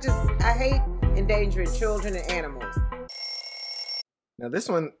 I hate endangering children and animals. Now, this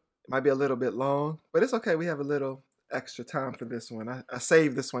one might be a little bit long, but it's okay. We have a little extra time for this one. I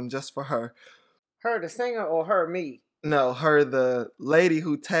saved this one just for her. Her, the singer, or her, me? No, her, the lady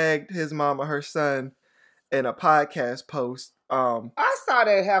who tagged his mama, her son, in a podcast post. I saw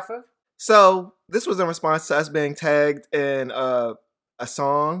that heifer. So this was in response to us being tagged in a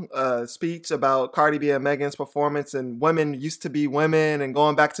song, a speech about Cardi B and Megan's performance and women used to be women and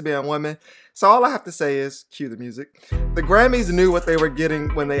going back to being women. So all I have to say is, cue the music. The Grammys knew what they were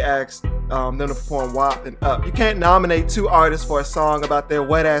getting when they asked them to perform WAP and Up. You can't nominate two artists for a song about their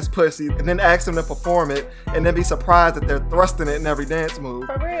wet-ass pussy and then ask them to perform it and then be surprised that they're thrusting it in every dance move.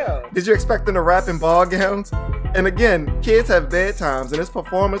 For real. Did you expect them to rap in ball gowns? And again, kids have bedtimes, and this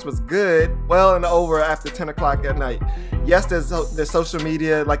performance was good, well and over after 10 o'clock at night. Yes, there's social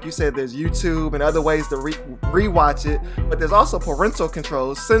media, like you said, there's YouTube and other ways to rewatch it, but there's also parental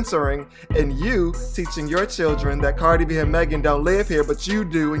controls, censoring, and you teaching your children that Cardi B and Megan don't live here, but you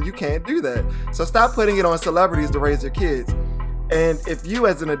do, and you can't do that. So stop putting it on celebrities to raise your kids. And if you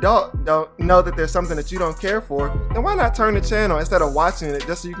as an adult don't know that there's something that you don't care for, then why not turn the channel instead of watching it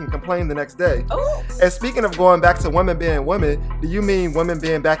just so you can complain the next day? Ooh. And speaking of going back to women being women, do you mean women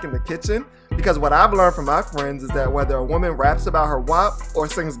being back in the kitchen? Because what I've learned from my friends is that whether a woman raps about her WAP or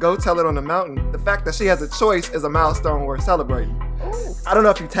sings Go Tell It on the Mountain, the fact that she has a choice is a milestone worth celebrating. Ooh. I don't know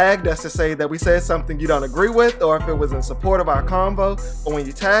if you tagged us to say that we said something you don't agree with or if it was in support of our convo, but when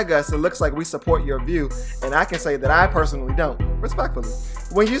you tag us, it looks like we support your view, and I can say that I personally don't, respectfully.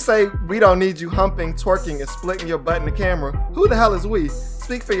 When you say we don't need you humping, twerking, and splitting your butt in the camera, who the hell is we?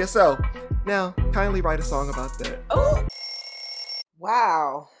 Speak for yourself. Now, kindly write a song about that. Ooh.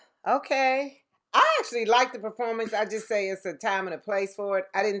 Wow. Okay. I actually like the performance. I just say it's a time and a place for it.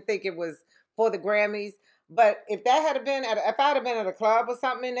 I didn't think it was for the Grammys. But if that had been if I'd have been at a club or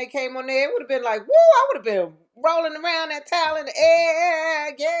something and they came on there, it would have been like, woo, I would have been rolling around that towel in the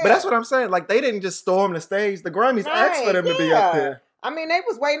air, yeah. But that's what I'm saying. Like, they didn't just storm the stage. The Grammys asked for them to be up there. I mean, they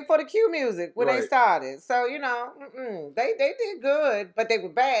was waiting for the cue music when they Right. started. So, they did good, but they were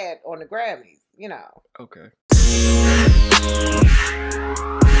bad on the Grammys, Okay.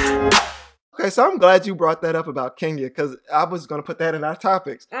 Okay, so I'm glad you brought that up about Kenya because I was going to put that in our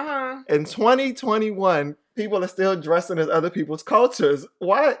topics. Uh-huh. In 2021, people are still dressing as other people's cultures.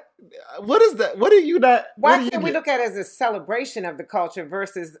 Why? What is that? What are you not? Why can't we look at it as a celebration of the culture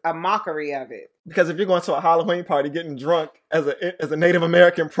versus a mockery of it? Because if you're going to a Halloween party getting drunk as a Native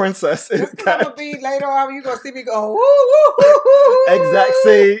American princess, it's I'm gonna be later on. You gonna see me go woo woo woo woo. Exact.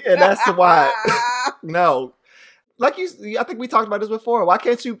 See, and that's why. No. Like I think we talked about this before. Why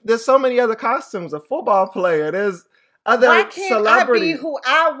can't you? There's so many other costumes. A football player. There's other Why can't celebrities. I be who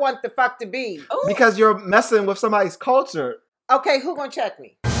I want the fuck to be? Ooh. Because you're messing with somebody's culture. Okay, who gonna check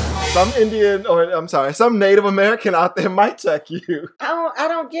me? Some some Native American out there might check you. I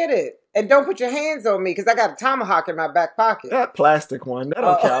don't get it. And don't put your hands on me because I got a tomahawk in my back pocket. That plastic one, that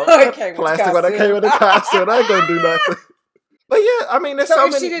don't count. Okay, That plastic one that came with the costume, that ain't gonna do nothing. But yeah, I mean, there's so so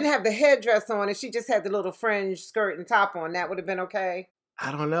if many. she didn't have the headdress on and she just had the little fringe skirt and top on, that would have been okay?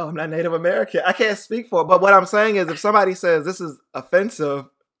 I don't know. I'm not Native American. I can't speak for it. But what I'm saying is if somebody says this is offensive,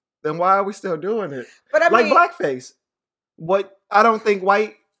 then why are we still doing it? But I like mean, blackface. I don't think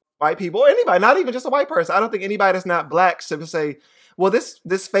white people or anybody, not even just a white person, I don't think anybody that's not black should say, well,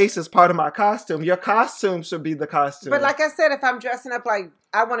 this face is part of my costume. Your costume should be the costume. But like I said, if I'm dressing up like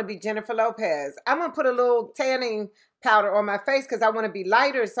I want to be Jennifer Lopez, I'm going to put a little tanning powder on my face because I want to be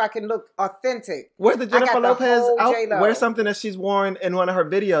lighter so I can look authentic. Where's the Jennifer Lopez J-Lo. Wear something that she's worn in one of her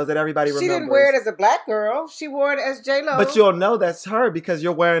videos that everybody remembers. She didn't wear it as a black girl. She wore it as J-Lo. But you'll know that's her because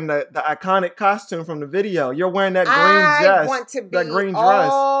you're wearing the iconic costume from the video. You're wearing that green dress. I want to be that green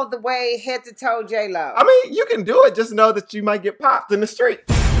dress. all the way head to toe J-Lo. I mean, you can do it. Just know that you might get popped in the street.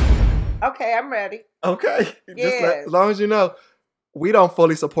 Okay, I'm ready. Okay. Yes. As long as you know. We don't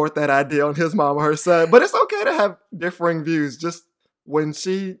fully support that idea on his mom or her son, but it's okay to have differing views. Just when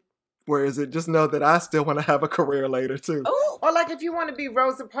she wears it, just know that I still want to have a career later too. Ooh, or like if you want to be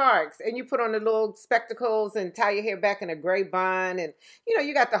Rosa Parks and you put on the little spectacles and tie your hair back in a gray bun and,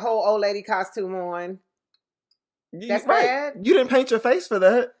 you got the whole old lady costume on. That's bad. You didn't paint your face for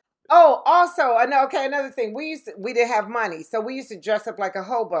that. Oh, also, another thing. We didn't have money, so we used to dress up like a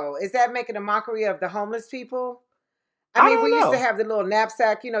hobo. Is that making a mockery of the homeless people? I mean, we used to have the little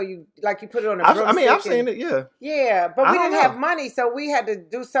knapsack, you put it on a broomstick. I've seen it, yeah. Yeah, but we didn't have money, so we had to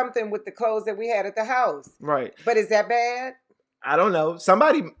do something with the clothes that we had at the house. Right. But is that bad? I don't know.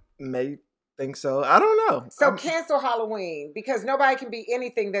 Somebody may think so. I don't know. So cancel Halloween because nobody can be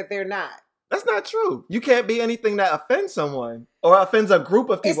anything that they're not. That's not true. You can't be anything that offends someone or offends a group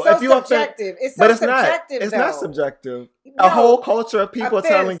of people. It's so subjective. It's subjective, It's not subjective. No, a whole culture of people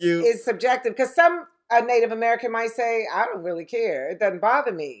telling you. It's subjective because a Native American might say, I don't really care. It doesn't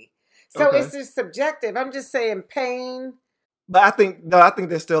bother me. So It's just subjective. I'm just saying pain. But I think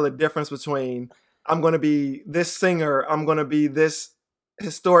there's still a difference between I'm going to be this singer, I'm going to be this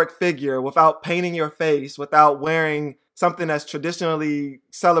historic figure without painting your face, without wearing something that's traditionally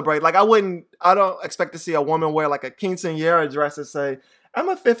celebrated. Like I don't expect to see a woman wear like a quinceañera dress and say, I'm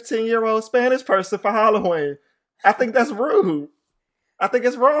a 15-year-old Spanish person for Halloween. I think that's rude. I think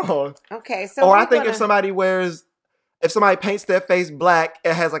it's wrong. Okay, so or I think if somebody paints their face black,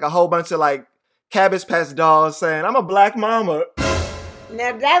 it has like a whole bunch of like Cabbage Patch dolls saying, "I'm a black mama." Now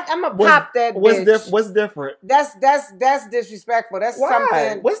I'm gonna pop that. What's different? That's disrespectful. That's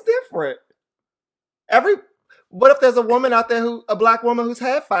something. What's different? What if there's a woman out there a black woman who's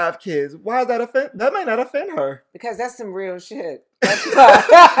had 5 kids? Why is that offend? That may not offend her. Because that's some real shit.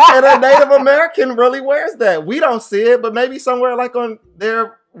 And a Native American really wears that. We don't see it, but maybe somewhere like on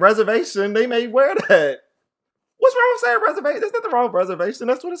their reservation, they may wear that. What's wrong with saying reservation? There's nothing wrong with reservation.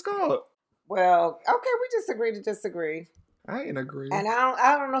 That's what it's called. Well, okay, we disagree to disagree. I ain't agree. And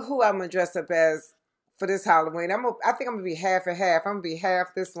I don't know who I'm gonna dress up as for this Halloween. I think I'm gonna be half and half. I'm gonna be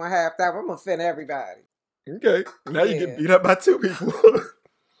half this one, half that one. I'm gonna offend everybody. Okay. Now you get beat up by 2 people.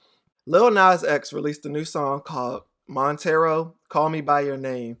 Lil Nas X released a new song called Montero, Call Me By Your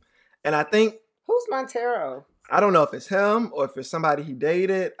Name. And I think... Who's Montero? I don't know if it's him or if it's somebody he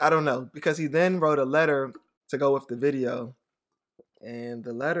dated. I don't know. Because he then wrote a letter to go with the video. And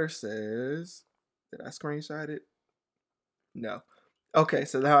the letter says... Did I screenshot it? No. Okay,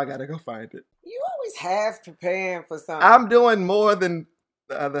 so now I gotta go find it. You always half preparing for something. I'm doing more than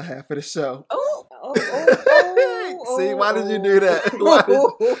the other half of the show. See, why did you do that? Look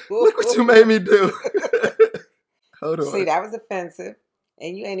what you made me do. Hold on. See, that was offensive.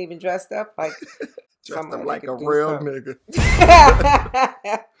 And you ain't even dressed up like dressed up like a real nigga.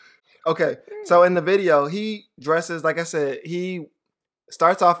 Okay, so in the video, he dresses, like I said, he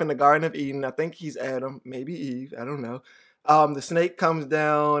starts off in the Garden of Eden. I think he's Adam, maybe Eve. I don't know. The snake comes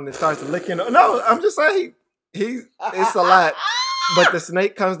down and starts licking. No, I'm just saying it's a lot. But the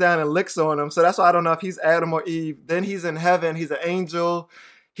snake comes down and licks on him. So that's why I don't know if he's Adam or Eve. Then he's in heaven. He's an angel.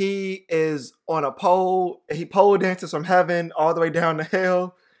 He is on a pole. He pole dances from heaven all the way down to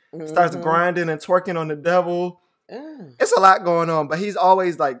hell. Mm-hmm. Starts grinding and twerking on the devil. It's a lot going on. But he's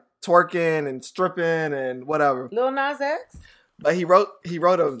always like twerking and stripping and whatever. Lil Nas X? But he wrote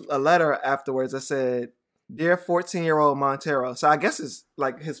a letter afterwards that said, Dear 14-year-old Montero. So I guess it's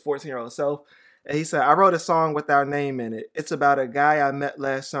like his 14-year-old self. And he said, I wrote a song with our name in it. It's about a guy I met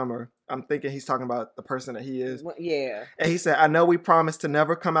last summer. I'm thinking he's talking about the person that he is. Yeah. And he said, I know we promised to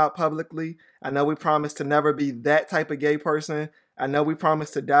never come out publicly. I know we promised to never be that type of gay person. I know we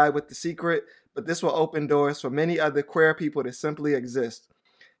promised to die with the secret, but this will open doors for many other queer people to simply exist.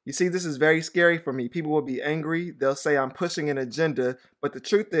 You see, this is very scary for me. People will be angry. They'll say I'm pushing an agenda, but the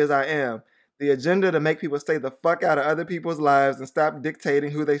truth is I am. The agenda to make people stay the fuck out of other people's lives and stop dictating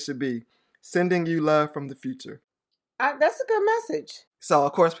who they should be. Sending you love from the future. That's a good message. So,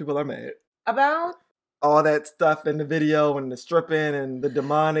 of course, people are mad. About? All that stuff in the video and the stripping and the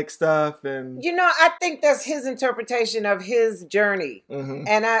demonic stuff. And I think that's his interpretation of his journey. Mm-hmm.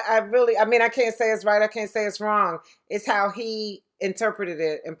 And I can't say it's right. I can't say it's wrong. It's how he interpreted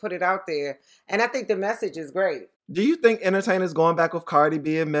it and put it out there. And I think the message is great. Do you think entertainers going back with Cardi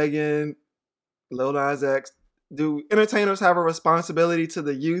B and Megan, Lil Nas X, do entertainers have a responsibility to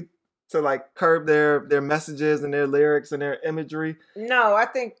the youth to like curb their messages and their lyrics and their imagery? No, I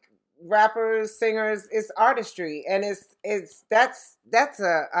think rappers, singers, it's artistry, and that's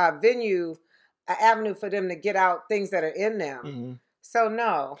a venue, an avenue for them to get out things that are in them. Mm-hmm. So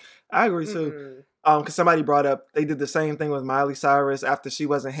no, I agree too. Because somebody brought up they did the same thing with Miley Cyrus after she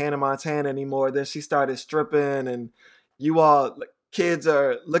wasn't Hannah Montana anymore. Then she started stripping, and you all kids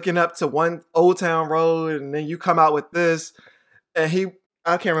are looking up to one Old Town Road, and then you come out with this, and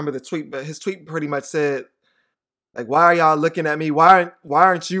I can't remember the tweet, but his tweet pretty much said, like, why are y'all looking at me? Why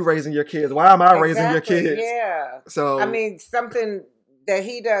aren't you raising your kids? Why am I raising your kids? Yeah. So I mean, something that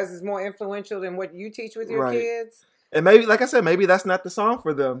he does is more influential than what you teach with your kids. And maybe, like I said, maybe that's not the song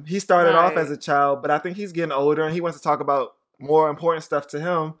for them. He started off as a child, but I think he's getting older and he wants to talk about more important stuff to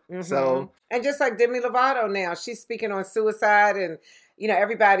him. Mm-hmm. So, and just like Demi Lovato now, she's speaking on suicide, and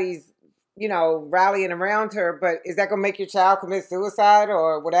everybody's rallying around her. But is that gonna make your child commit suicide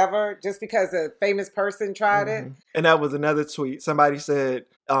or whatever just because a famous person tried it? And that was another tweet. Somebody said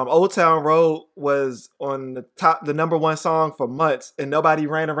Old Town Road was on the number one song for months, and nobody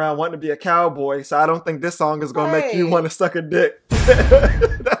ran around wanting to be a cowboy. So I don't think this song is gonna make you want to suck a dick.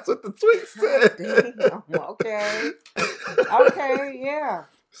 That's what the tweet said. Okay, yeah.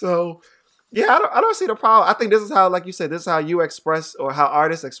 So, yeah, I don't see the problem. I think this is how, like you said, this is how you express, or how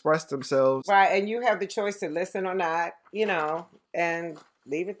artists express themselves. Right, and you have the choice to listen or not, and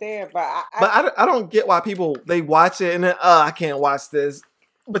leave it there. But I don't get why people, they watch it and then, I can't watch this.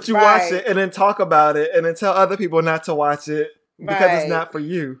 But you watch it and then talk about it and then tell other people not to watch it because it's not for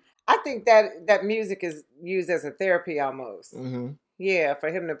you. I think that music is used as a therapy almost. Mm-hmm. Yeah, for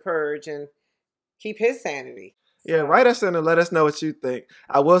him to purge and keep his sanity. So. Yeah, write us in and let us know what you think.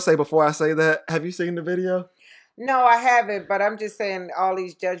 I will say before I say that, have you seen the video? No, I haven't, but I'm just saying all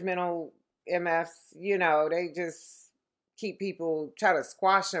these judgmental MFs, they just keep people, try to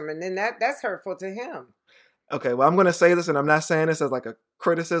squash them, and then that's hurtful to him. Okay, well, I'm going to say this, and I'm not saying this as like a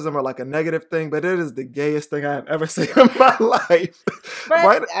criticism or like a negative thing, but it is the gayest thing I have ever seen in my life. But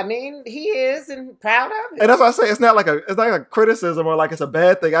right? I mean, he is, and proud of it. And that's why I say it's not like a criticism or like it's a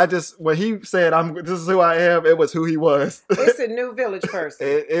bad thing. When he said this is who I am, it was who he was. It's a new village person.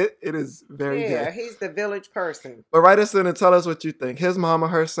 it is very gay. Yeah, he's the village person. But write us in and tell us what you think. His mama,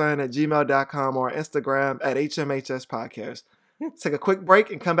 her son at gmail.com or Instagram at HMHS Podcast. Take a quick break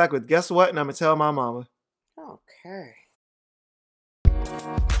and come back with Guess What? And I'm going to tell my mama. Okay.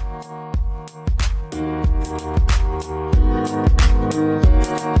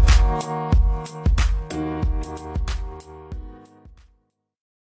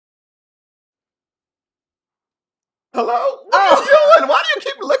 Hello? What are you doing? Why do you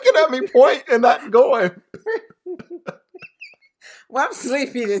keep looking at me, point and not going? Well, I'm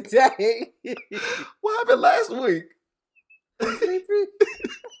sleepy today. What happened last week? Sleepy?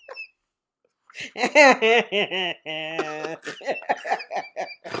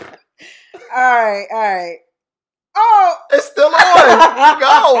 All right. Oh, it's still on.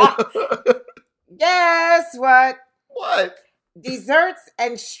 Go. Guess what? What? Desserts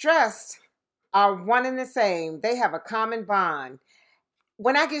and stress are one and the same. They have a common bond.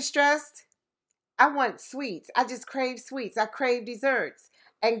 When I get stressed, I want sweets. I just crave sweets. I crave desserts.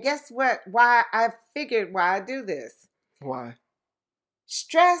 And guess what? Why I do this. Why?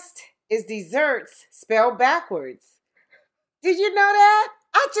 Stressed is desserts spelled backwards. Did you know that?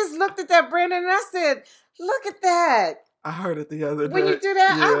 I just looked at that, Brandon, and I said, look at that. I heard it the other day. When you do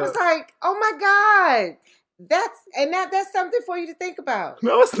that, yeah. I was like, oh my God. That's something for you to think about.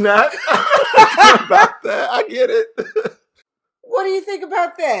 No, it's not. About that. I get it. What do you think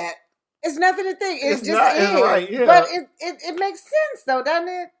about that? It's nothing to think. It's just not, it's right, yeah. But it makes sense though, doesn't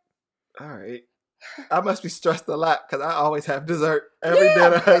it? All right. I must be stressed a lot because I always have dessert. Every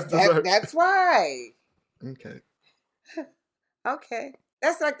dinner has dessert. That's why. Okay. Okay.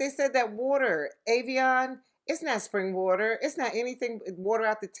 That's like they said that water, Evian, it's not spring water. It's not anything water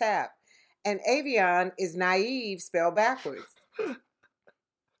out the tap. And Evian is naive spelled backwards.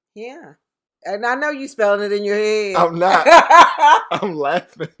 Yeah. And I know you spelling it in your head. I'm not. I'm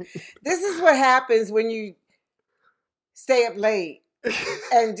laughing. This is what happens when you stay up late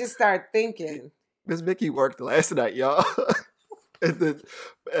and just start thinking. Miss Vicky worked last night, y'all.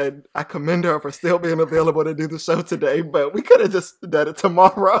 And I commend her for still being available to do the show today, but we could have just done it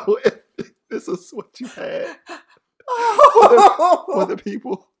tomorrow if this is what you had for the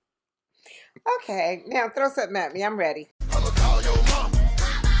people. Okay, now throw something at me. I'm ready. I'm going to call your mama.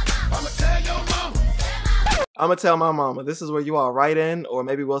 I'm going to tell your mama. I'm going to tell my mama. This is where you all write in, or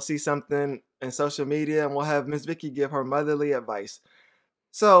maybe we'll see something in social media and we'll have Miss Vicky give her motherly advice.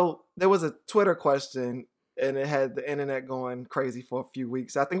 So there was a Twitter question and it had the internet going crazy for a few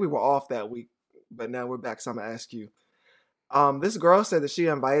weeks. I think we were off that week, but now we're back. So I'm gonna ask you. This girl said that she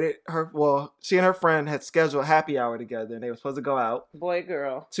invited her. Well, she and her friend had scheduled a happy hour together, and they were supposed to go out. Boy,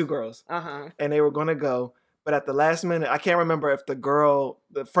 girl, 2 girls. Uh-huh. And they were going to go, but at the last minute, I can't remember if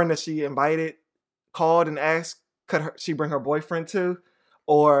the friend that she invited, called and asked could she bring her boyfriend too,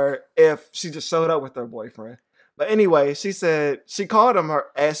 or if she just showed up with her boyfriend. But anyway, she said she called him her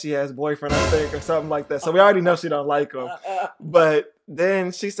ashy ass boyfriend, I think, or something like that. So we already know she don't like him. But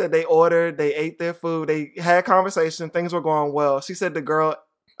then she said they ordered, they ate their food, they had conversation, things were going well. She said the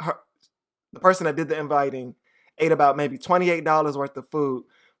person that did the inviting ate about maybe $28 worth of food.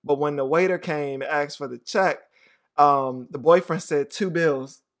 But when the waiter came and asked for the check, the boyfriend said 2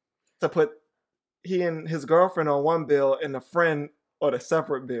 bills to put he and his girlfriend on one bill and the friend on a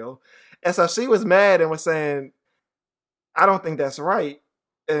separate bill. And so she was mad and was saying, I don't think that's right.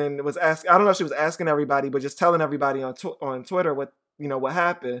 And was asking, I don't know if she was asking everybody, but just telling everybody on Twitter what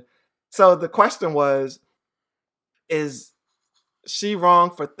happened. So the question was, is she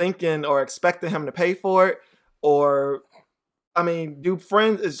wrong for thinking or expecting him to pay for it? Or, I mean,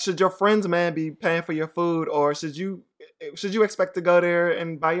 should your friend's man be paying for your food, or should you expect to go there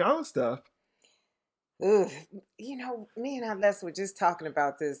and buy your own stuff? Ugh. Me and Les were just talking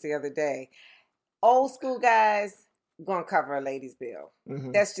about this the other day. Old school guys gonna cover a lady's bill.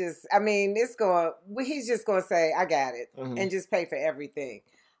 Mm-hmm. That's just, he's just gonna say, I got it, mm-hmm. and just pay for everything.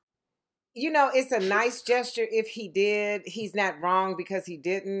 It's a nice gesture if he did. He's not wrong because he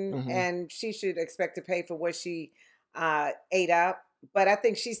didn't, mm-hmm. and she should expect to pay for what she ate up. But I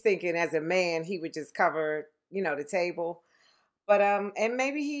think she's thinking as a man, he would just cover, the table. But, and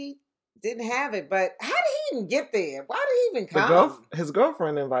maybe he didn't have it, but how did he even get there? Why did he even come? His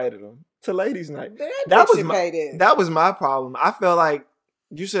girlfriend invited him to ladies' night. That was my problem. I feel like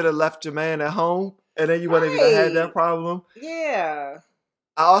you should have left your man at home, and then you wouldn't even had that problem. Yeah.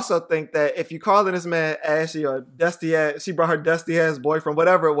 I also think that if you calling this man ashy or dusty ass, she brought her dusty ass boyfriend,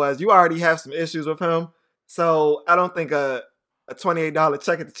 whatever it was, you already have some issues with him. So I don't think a $28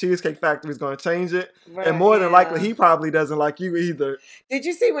 check at the Cheesecake Factory is going to change it. Right, and more than likely, he probably doesn't like you either. Did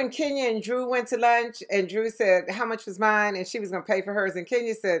you see when Kenya and Drew went to lunch and Drew said, how much was mine? And she was going to pay for hers. And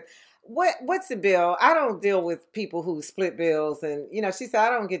Kenya said, what's the bill? I don't deal with people who split bills. And, she said, I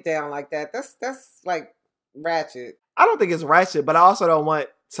don't get down like that. That's like ratchet. I don't think it's ratchet, but I also don't want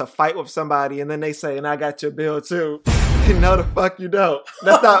to fight with somebody and then they say, and I got your bill too. No, the fuck you don't.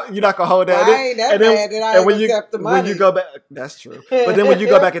 That's not, you're not gonna hold that. I ain't that bad that I accept the money. When you go back, that's true. But then when you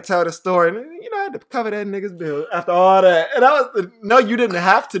go back and tell the story, I had to cover that nigga's bill after all that. And no, you didn't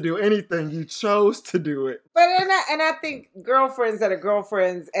have to do anything. You chose to do it. But I think girlfriends that are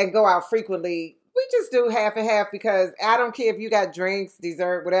girlfriends and go out frequently, we just do half and half because I don't care if you got drinks,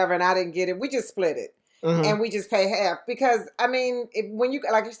 dessert, whatever, and I didn't get it. We just split it. Mm-hmm. And we just pay half because, when you,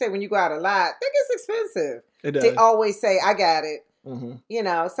 like you said, when you go out a lot, that gets expensive. It does. They always say, I got it.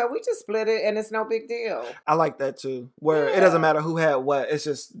 Mm-hmm. So we just split it and it's no big deal. I like that too, where it doesn't matter who had what. It's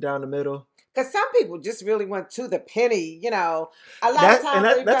just down the middle. Because some people just really went to the penny, A lot of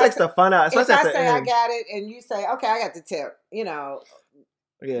times. And that takes the fun out. If I say I got it and you say, okay, I got the tip, Yeah,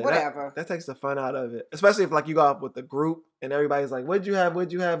 whatever. That takes the fun out of it. Especially if you go out with the group and everybody's like, what'd you have?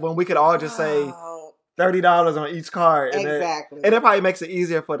 When we could all just say $30 on each card. And exactly. And it probably makes it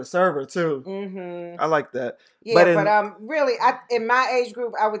easier for the server too. Mm-hmm. I like that. Yeah, but really, in my age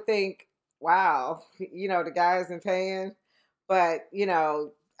group, I would think, wow, the guy isn't paying. But,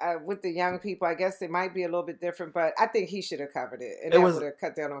 with the young people, I guess it might be a little bit different, but I think he should have covered it. And that would have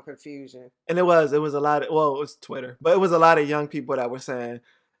cut down on confusion. And it was a lot of, it was Twitter, but it was a lot of young people that were saying,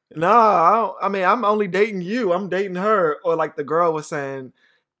 no, I'm only dating you. I'm dating her. Or like the girl was saying,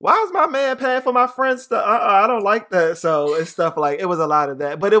 why is my man paying for my friend's stuff? I don't like that. So it's stuff like, it was a lot of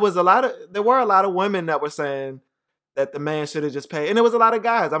that. But there were a lot of women that were saying that the man should have just paid. And it was a lot of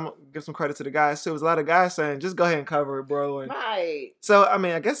guys. I'm going to give some credit to the guys too. It was a lot of guys saying, just go ahead and cover it, bro. And right. So,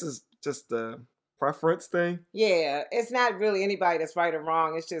 I guess it's just a preference thing. Yeah. It's not really anybody that's right or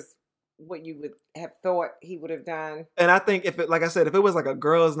wrong. It's just what you would have thought he would have done. And I think if it was like a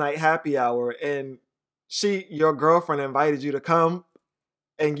girls' night happy hour and your girlfriend invited you to come,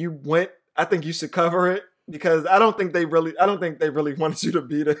 and you went, I think you should cover it because I don't think they really wanted you to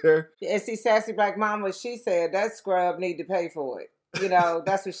be there. And see, Sassy Black Mama, she said that scrub need to pay for it.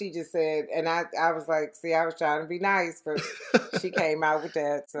 That's what she just said. And I was like, see, I was trying to be nice, but she came out with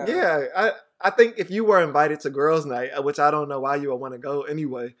that. So. Yeah, I think if you were invited to girls' night, which I don't know why you would want to go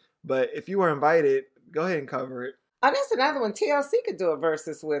anyway, but if you were invited, go ahead and cover it. Oh, that's another one. TLC could do a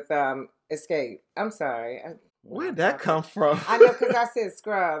versus with Escape. I'm sorry. Where'd that come from? I know, because I said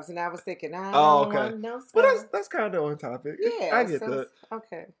Scrubs, and I was thinking, I don't want no Scrubs. But that's kind of on topic. Yeah, I get that.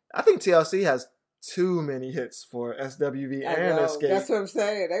 Okay. I think TLC has too many hits for SWV and Escape. That's what I'm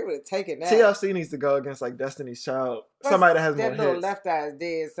saying. They would have taken that. TLC needs to go against like Destiny's Child. Somebody that has more hits. That little Left Eye is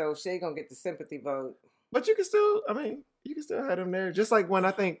dead, so she ain't gonna get the sympathy vote. But you can still, you can still have them there. Just like when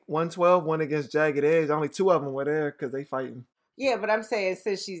I think 112 went against Jagged Edge, only 2 of them were there because they fighting. Yeah, but I'm saying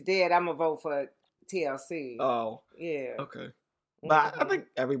since she's dead, I'm gonna vote for TLC. Oh. Yeah. Okay. But I think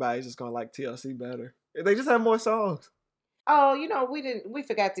everybody's just gonna like TLC better. They just have more songs. Oh, we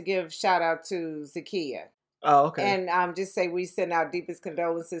forgot to give shout out to Zakiya. Oh, okay. And just say we send our deepest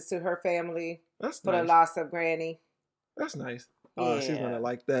condolences to her family for the loss of Granny. That's nice. Oh, she's gonna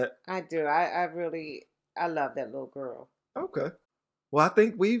like that. I do. I love that little girl. Okay. Well, I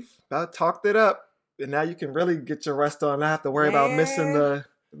think we've about talked it up. And now you can really get your rest on. Not have to worry about missing the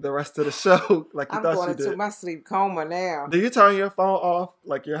rest of the show like you thought you did. I'm going into my sleep coma now. Do you turn your phone off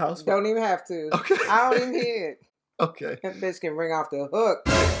like your house phone? Don't even have to. Okay. I don't even hear it. Okay. That bitch can ring off the hook.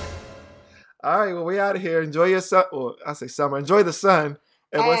 All right. Well, we out of here. Enjoy your sun. Well, I say summer. Enjoy the sun.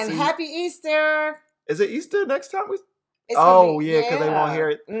 And happy Easter. Is it Easter next time? Yeah, because they won't hear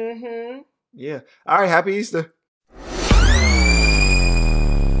it. Mm-hmm. Yeah. All right. Happy Easter.